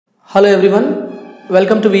Hello everyone,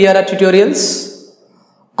 welcome to VRR Tutorials.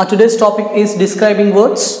 Today's topic is describing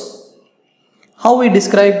words. How we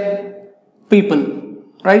describe people,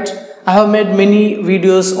 right? I have made many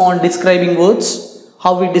videos on describing words,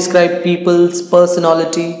 how we describe people's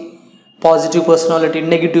personality, positive personality,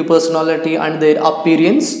 negative personality and their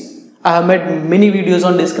appearance. I have made many videos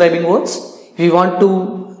on describing words. If you want to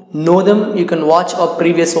know them, you can watch our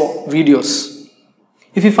previous videos.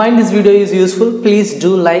 If you find this video is useful, please do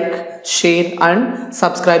like, share and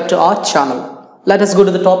subscribe to our channel. Let us go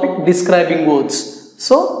to the topic, describing words.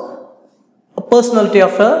 So, a personality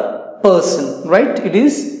of a person, right? It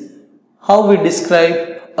is how we describe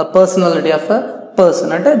a personality of a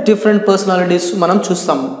person. And different personalities manam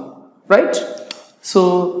chustam, right?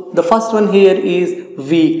 So, the first one here is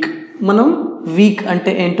weak. Manam weak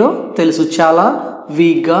ante ento telusu, chala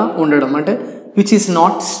weak ga undadam ante which is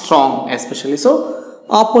not strong especially. So,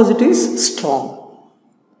 opposite is strong.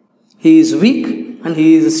 He is weak and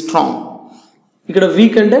he is strong. Ikkada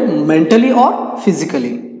weak ante mentally or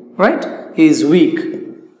physically, right? He is weak.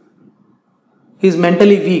 He is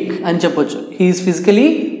mentally weak ani cheppochu. He is physically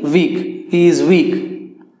weak. He is weak.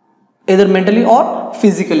 Either mentally or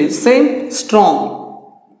physically. Same strong.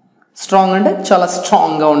 Strong ante chala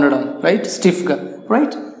strong ga undadam, right? Stiff ga,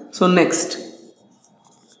 right? So next.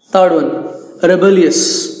 Third one, rebellious.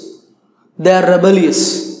 They are rebellious.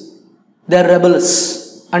 They are rebellious.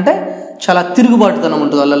 అంటే చాలా తిరుగుబాటుతనం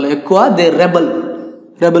ఉంటుంది వాళ్ళలో ఎక్కువ. They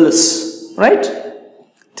rebellious, right?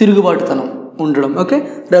 తిరుగుబాటుతనం ఉండడం, okay?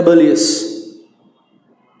 rebellious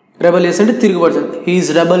అంటే తిరుగుబాటుతనం. he is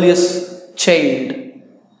rebellious child.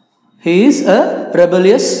 he is a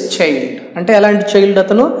rebellious child అంటే ఎలాంటి child?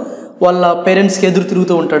 అతను వాళ్ళ పేరెంట్స్కి ఎదురు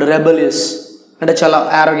తిరుగుతూ ఉంటాడు. rebellious అంటే చాలా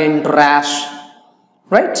arrogant, rash,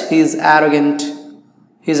 right? he is arrogant.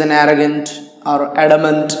 he is an arrogant or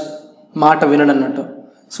adamant, మాట వినడు అన్నట్టు.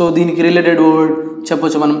 సో దీనికి రిలేటెడ్ వర్డ్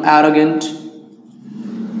చెప్పొచ్చు మనం arrogant.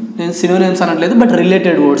 నేను సినోనిమ్స్ అనట్లేదు, but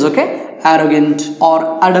related words, okay? arrogant are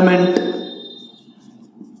adamant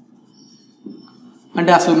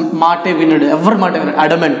అంటే అసలు మాటే వినడు, ఎవరి మాట వినడు.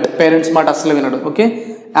 adamant పేరెంట్స్ మాట అసలు వినడు, okay?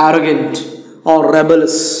 arrogant are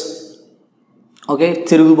rebellious, okay?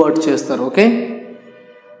 తిరుగుబాటు చేస్తారు, okay?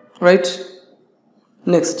 Right.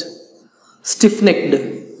 Next, stiff-necked.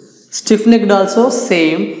 Stiff-necked also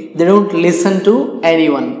same. They don't listen to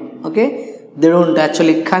anyone, okay? They don't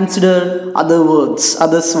actually consider others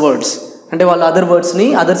words అంటే వాళ్ళు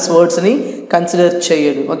others words ని కన్సిడర్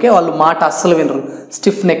చేయరు, ఓకే? వాళ్ళు మాట అస్సలు వినరు.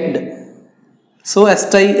 stiff-necked. So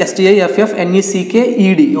stiffnecked,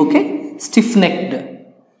 okay?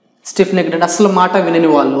 stiff-necked అంటే అసలు మాట వినని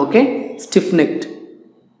వాళ్ళు, ఓకే? stiff-necked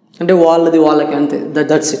అంటే వాళ్ళకి అంతే,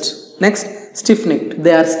 that's it. Next, stiff-necked.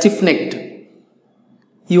 They are stiff-necked.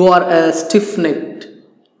 You are a stiff-necked,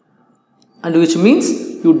 and which means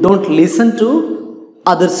you don't listen to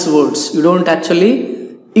others words. You don't actually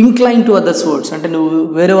incline to others words. అంటే నువ్వు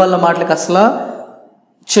వేరే వాళ్ళ మాటలకు అసలు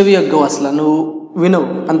చెవి ఎగ్గవు, అసలు నువ్వు వినవు,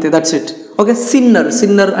 అంతే, దట్స్ ఇట్, ఓకే?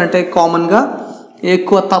 సిన్నర్ అంటే కామన్గా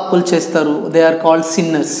ఎక్కువ తప్పులు చేస్తారు. They are called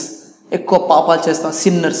sinners. ఎక్కువ పాపాలు చేస్తారు,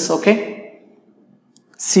 సిన్నర్స్, ఓకే?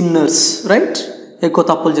 Sinners, right? ఎక్కువ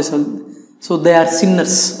తప్పులు చేస్తారు. So they are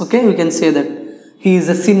sinners, okay? We can say that he is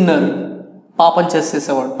a sinner. పాపం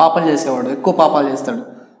చేసేవాడు, ఎక్కువ పాపాలు చేస్తాడు,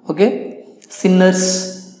 ఓకే? sinners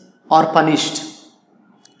are punished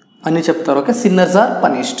అని చెప్తారు, okay? sinners are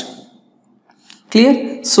punished. Clear?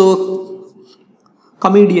 So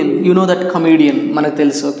comedian, you know that comedian మనకు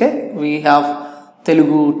తెలుసు, okay? We have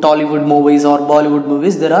Telugu Tollywood movies are Bollywood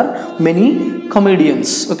movies. There are many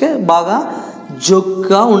comedians, okay? బాగా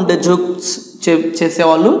జోక్గా ఉండే జోక్స్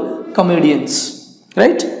చేసేవాళ్ళు comedians,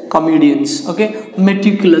 right? Comedians, okay?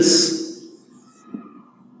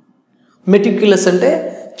 Meticulous అంటే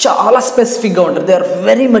చాలా స్పెసిఫిక్గా ఉంటారు. They are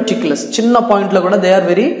very meticulous. చిన్న పాయింట్లో కూడా they are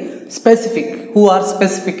very specific. Who are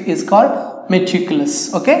specific is called meticulous,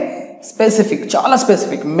 okay? Specific, చాలా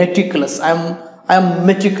స్పెసిఫిక్. Meticulous, I'm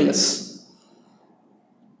meticulous.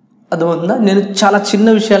 అర్థమవుతుందా? నేను చాలా చిన్న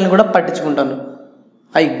విషయాలను కూడా పట్టించుకుంటాను.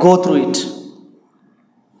 I go through it,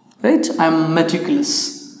 right? I'm meticulous,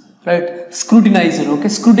 right? స్క్రూటినైజర్, okay?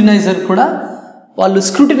 స్క్రూటినైజర్ కూడా వాళ్ళు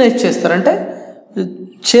స్క్రూటినైజ్ చేస్తారంటే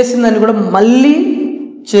చేసిన దాన్ని కూడా మళ్ళీ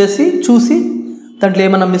చూసి దాంట్లో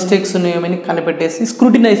ఏమైనా మిస్టేక్స్ ఉన్నాయేమని కనిపెట్టేసి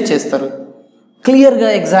స్క్రూటినైజ్ చేస్తారు. క్లియర్గా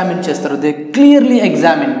ఎగ్జామిన్ చేస్తారు. They clearly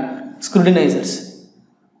examine. స్క్రూటినైజర్స్,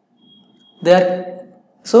 they are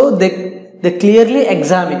they clearly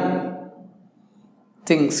examine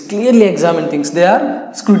things. They are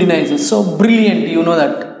స్క్రూటినైజర్స్. So brilliant, you know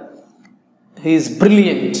that. He is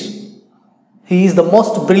brilliant. He is the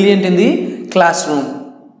most brilliant in the classroom,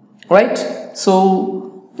 right? So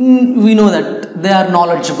we know that they are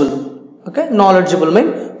knowledgeable. Okay, knowledgeable mean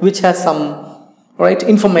which has some right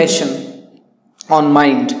information on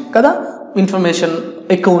mind kada, information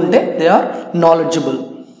ఎక్కువ ఉంటే they are knowledgeable,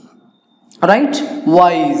 right?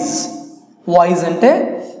 wise అంటే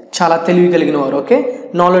చాలా తెలివి కలిగిన వారు. Okay,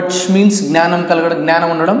 knowledge means జ్ఞానం కలగడం, జ్ఞానం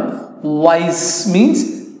ఉండడం. వైజ్ మీన్స్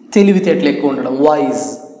తెలివితేటలు ఎక్కువ ఉండడం. Wise,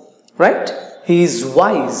 right? He is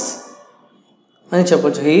wise అని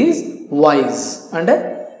చెప్పొచ్చు. హీ ఈజ్ వైజ్ అంటే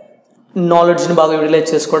నాలెడ్జ్ని బాగా యూటిలైజ్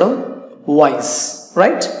చేసుకోవడం, wise,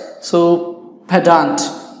 right? So పెడాంట్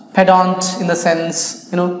in the sense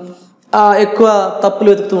you know ఎక్కువ తప్పులు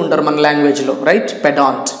వెతుకుతూ ఉంటారు మన లాంగ్వేజ్లో, రైట్?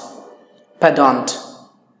 పెడాంట్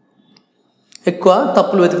ఎక్కువ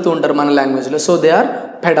తప్పులు వెతుకుతూ ఉంటారు మన లాంగ్వేజ్లో. So they are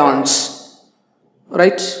పెడాంట్స్,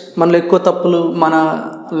 right? మనలో ఎక్కువ తప్పులు మన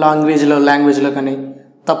లాంగ్వేజ్లో కానీ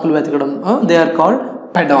తప్పులు వెతకడం, they are called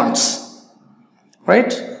పెడాంట్స్,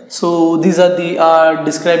 right? So these are the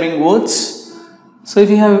describing words. So if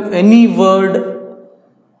you have any word,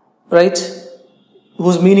 right,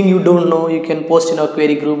 whose meaning you don't know, you can post in our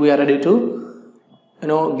query group. We are ready to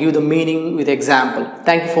give the meaning with example.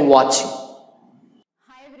 Thank you for watching.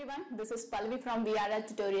 This is Pallavi from VRR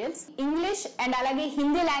Tutorials. English and alage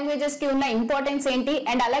Hindi languages ki unna importance enti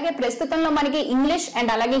and alage prastutamlo manaki English and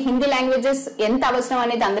alage Hindi languages enta avasram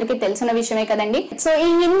anedi andariki telusina vishayame kadandi. So ee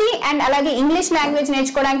Hindi and alage English language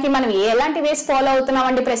నేర్చుకోవడానికి మనం ఎలాంటి వేస్ follow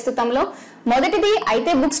అవుతున్నామండి ప్రస్తుతంలో? మొదటిది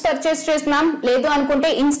అయితే books purchase చేస్తున్నాం, లేదు అనుకుంటే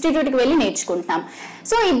ఇన్స్టిట్యూట్కి వెళ్ళి నేర్చుకుంటున్నాం.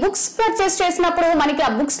 సో ఈ బుక్స్ పర్చేస్ చేసినప్పుడు మనకి ఆ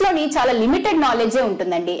బుక్స్ లోని చాలా లిమిటెడ్ నాలెడ్జే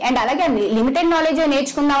ఉంటుందండి. అండ్ అలాగే లిమిటెడ్ నాలెడ్జే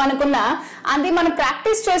నేర్చుకుందాం అనుకున్నా అది మనం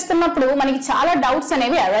ప్రాక్టీస్ చేస్తున్నప్పుడు మనకి చాలా డౌట్స్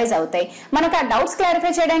అనేవి అరైజ్ అవుతాయి. మనకు ఆ డౌట్స్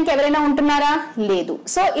క్లారిఫై చేయడానికి ఎవరైనా ఉంటున్నారా? లేదు.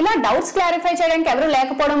 సో ఇలా డౌట్స్ క్లారిఫై చేయడానికి ఎవరు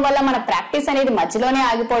లేకపోవడం వల్ల మన ప్రాక్టీస్ అనేది మధ్యలోనే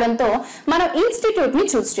ఆగిపోవడంతో మనం ఇన్స్టిట్యూట్ ని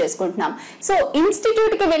చూస్ చేసుకుంటున్నాం. సో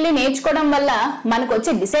ఇన్స్టిట్యూట్ కి వెళ్ళి నేర్చుకోవడం వల్ల మనకు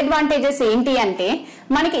వచ్చే డిసడ్వాంటేజెస్ ఏంటి అంటే,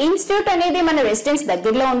 మనకి ఇన్స్టిట్యూట్ అనేది మన రెసిడెన్స్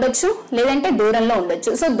దగ్గరలో ఉండొచ్చు, లేదంటే దూరంలో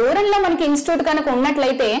ఉండొచ్చు. సో దూరంలో మనకి ఇన్స్టిట్యూట్ కనుక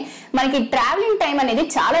ఉన్నట్లయితే మనకి ట్రావెలింగ్ టైం అనేది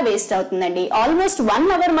చాలా వేస్ట్ అవుతుందండి. ఆల్మోస్ట్ 1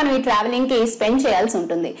 అవర్ మనం ఈ ట్రావెలింగ్ కి స్పెండ్ చేయాల్సి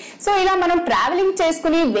ఉంటుంది. సో ఇలా మనం ట్రావెలింగ్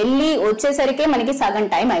చేసుకుని వెళ్ళి వచ్చేసరికి మనకి సగం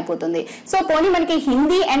టైం అయిపోతుంది. సో పోనీ మనకి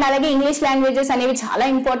హిందీ అండ్ అలాగే ఇంగ్లీష్ లాంగ్వేజెస్ అనేవి చాలా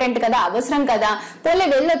ఇంపార్టెంట్ కదా, అవసరం కదా, పోలే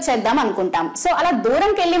వెళ్ళొచ్చేద్దాం అనుకుంటాం. సో అలా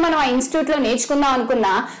దూరంకి వెళ్ళి మనం ఆ ఇన్స్టిట్యూట్ లో నేర్చుకుందాం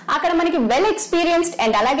అనుకున్నా అక్కడ మనకి వెల్ ఎక్స్పీరియన్స్డ్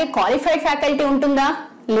అండ్ అలాగే క్వాలిఫైడ్ ఫ్యాకల్టీ ఉంటుందా?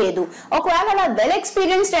 లేదు. ఒకవేళ అలా వెల్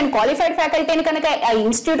ఎక్స్పీరియన్స్డ్ అండ్ క్వాలిఫైడ్ ఫ్యాకల్టీని కనుక ఆ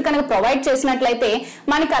ఇన్స్టిట్యూట్ కనుక ప్రొవైడ్ చేసినట్లయితే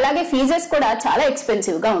మనకి అలాగే ఫీజెస్ కూడా చాలా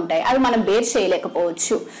ఎక్స్పెన్సివ్ గా ఉంటాయి. అవి మనం బేర్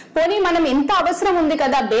చేయలేకపోవచ్చు. పోనీ మనం ఎంత అవసరం ఉంది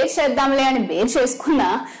కదా బేర్ చేద్దాంలే అని బేర్ చేసుకున్నా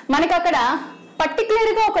మనకి అక్కడ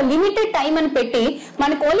పర్టికులర్ గా ఒక లిమిటెడ్ టైం అని పెట్టి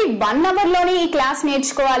మనకు ఓన్లీ 1 అవర్ లోనే ఈ క్లాస్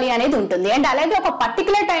నేర్చుకోవాలి అనేది ఉంటుంది. అండ్ అలాగే ఒక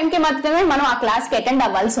పర్టికులర్ టైం కి మాత్రమే మనం ఆ క్లాస్ కి అటెండ్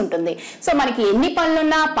అవ్వాల్సి ఉంటుంది. సో మనకి ఎన్ని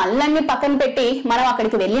పనులున్నా పనులన్నీ పక్కన పెట్టి మనం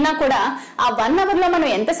అక్కడికి వెళ్ళినా కూడా ఆ 1 అవర్ లో మనం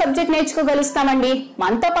ఎంత సబ్జెక్ట్ నేర్చుకోగలుగుతామండి?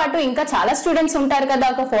 మనతో పాటు ఇంకా చాలా స్టూడెంట్స్ ఉంటారు కదా,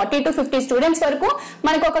 ఒక 40 to 50 స్టూడెంట్స్ వరకు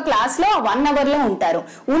మనకు ఒక క్లాస్ లో 1 అవర్ లో ఉంటారు.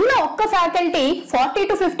 ఉన్న ఒక్క ఫ్యాకల్టీ 40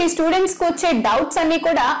 to 50 స్టూడెంట్స్ కి వచ్చే డౌట్స్ అన్ని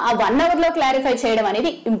కూడా ఆ 1 అవర్ లో క్లారిఫై చేయడం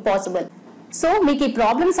అనేది ఇంపాసిబుల్. సో మీకు ఈ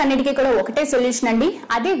ప్రాబ్లమ్స్ అన్నిటికీ కూడా ఒకటే సొల్యూషన్ అండి,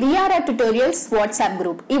 అదే VRR ట్యుటోరియల్స్ వాట్సాప్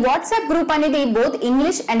గ్రూప్. ఈ వాట్సాప్ గ్రూప్ అనేది బోత్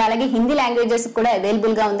ఇంగ్లీష్ అండ్ అలాగే హిందీ లాంగ్వేజెస్ కూడా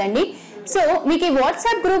అవైలబుల్ గా ఉందండి. సో మీకు ఈ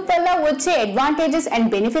వాట్సాప్ గ్రూప్ వల్ల వచ్చే అడ్వాంటేజెస్ అండ్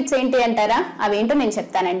బెనిఫిట్స్ ఏంటి అంటారా? అవేంటో నేను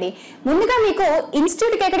చెప్తానండి. ముందుగా మీకు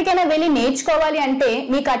ఇన్స్టిట్యూట్ కి ఎక్కడికైనా వెళ్ళి నేర్చుకోవాలి అంటే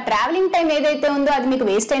మీకు ఆ ట్రావెలింగ్ టైం ఏదైతే ఉందో అది మీకు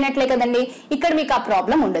వేస్ట్ అయినట్లే కదండి. ఇక్కడ మీకు ఆ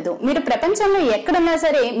ప్రాబ్లం ఉండదు. మీరు ప్రపంచంలో ఎక్కడున్నా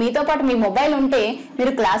సరే మీతో పాటు మీ మొబైల్ ఉంటే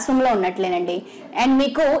మీరు క్లాస్ రూమ్ లో ఉన్నట్లేనండి. అండ్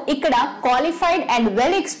మీకు ఇక్కడ క్వాలిఫైడ్ అండ్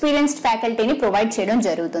వెల్ ఎక్స్పీరియన్స్డ్ ఫ్యాకల్టీని ప్రొవైడ్ చేయడం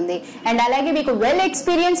జరుగుతుంది. అండ్ అలాగే మీకు వెల్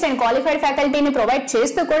ఎక్స్పీరియన్స్డ్ అండ్ క్వాలిఫైడ్ ఫ్యాకల్టీని ప్రొవైడ్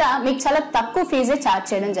చేస్తూ కూడా మీకు చాలా తక్కువ ఫీజే ఛార్జ్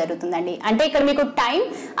చేయడం జరుగుతుందండి. అంటే ఇక్కడ మీకు టైం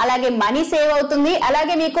అలాగే మనీ సేవ్ అవుతుంది.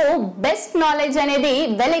 అలాగే మీకు బెస్ట్ నాలెడ్జ్ అనేది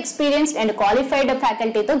వెల్ ఎక్స్పీరియన్స్డ్ అండ్ క్వాలిఫైడ్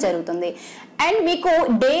ఫ్యాకల్టీతో జరుగుతుంది. అండ్ మీకు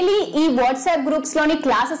డైలీ ఈ వాట్సాప్ గ్రూప్స్ లోని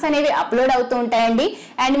క్లాసెస్ అనేవి అప్లోడ్ అవుతూ ఉంటాయండి.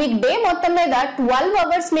 అండ్ మీకు డే మొత్తం మీద 12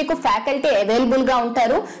 అవర్స్ మీకు ఫ్యాకల్టీ అవైలబుల్ గా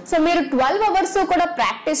ఉంటారు. సో మీరు 12 అవర్స్ కూడా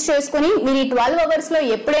ప్రాక్టీస్ చేసుకుని మీరు ఈ 12 అవర్స్ లో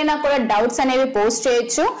ఎప్పుడైనా కూడా డౌట్స్ అనేవి పోస్ట్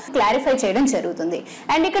చేయొచ్చు, క్లారిఫై చేయడం జరుగుతుంది.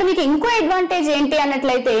 అండ్ ఇక్కడ మీకు ఇంకో అడ్వాంటేజ్ ఏంటి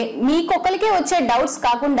అన్నట్లయితే మీకొకరికే వచ్చే డౌట్స్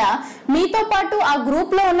కాకుండా మీతో పాటు ఆ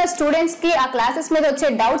గ్రూప్ లో ఉన్న స్టూడెంట్స్ కి ఆ క్లాసెస్ మీద వచ్చే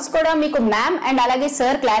డౌట్స్ కూడా మీకు మ్యామ్ అండ్ అలాగే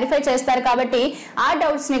సార్ క్లారిఫై చేస్తారు కాబట్టి ఆ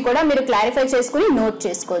డౌట్స్ ని కూడా మీరు క్లారిఫై చేసుకుని నోట్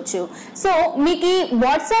చేసుకోవచ్చు. సో మీకు ఈ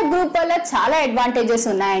వాట్సాప్ గ్రూప్ వల్ల చాలా అడ్వాంటేజెస్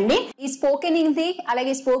ఉన్నాయండి. ఈ స్పోకెన్ హిందీ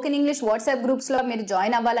అలాగే స్పోకెన్ ఇంగ్లీష్ వాట్సాప్ గ్రూప్స్ లో మీరు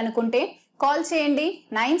జాయిన్ అవ్వాలనుకుంటే కాల్ చేయండి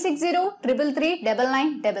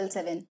 9603339977.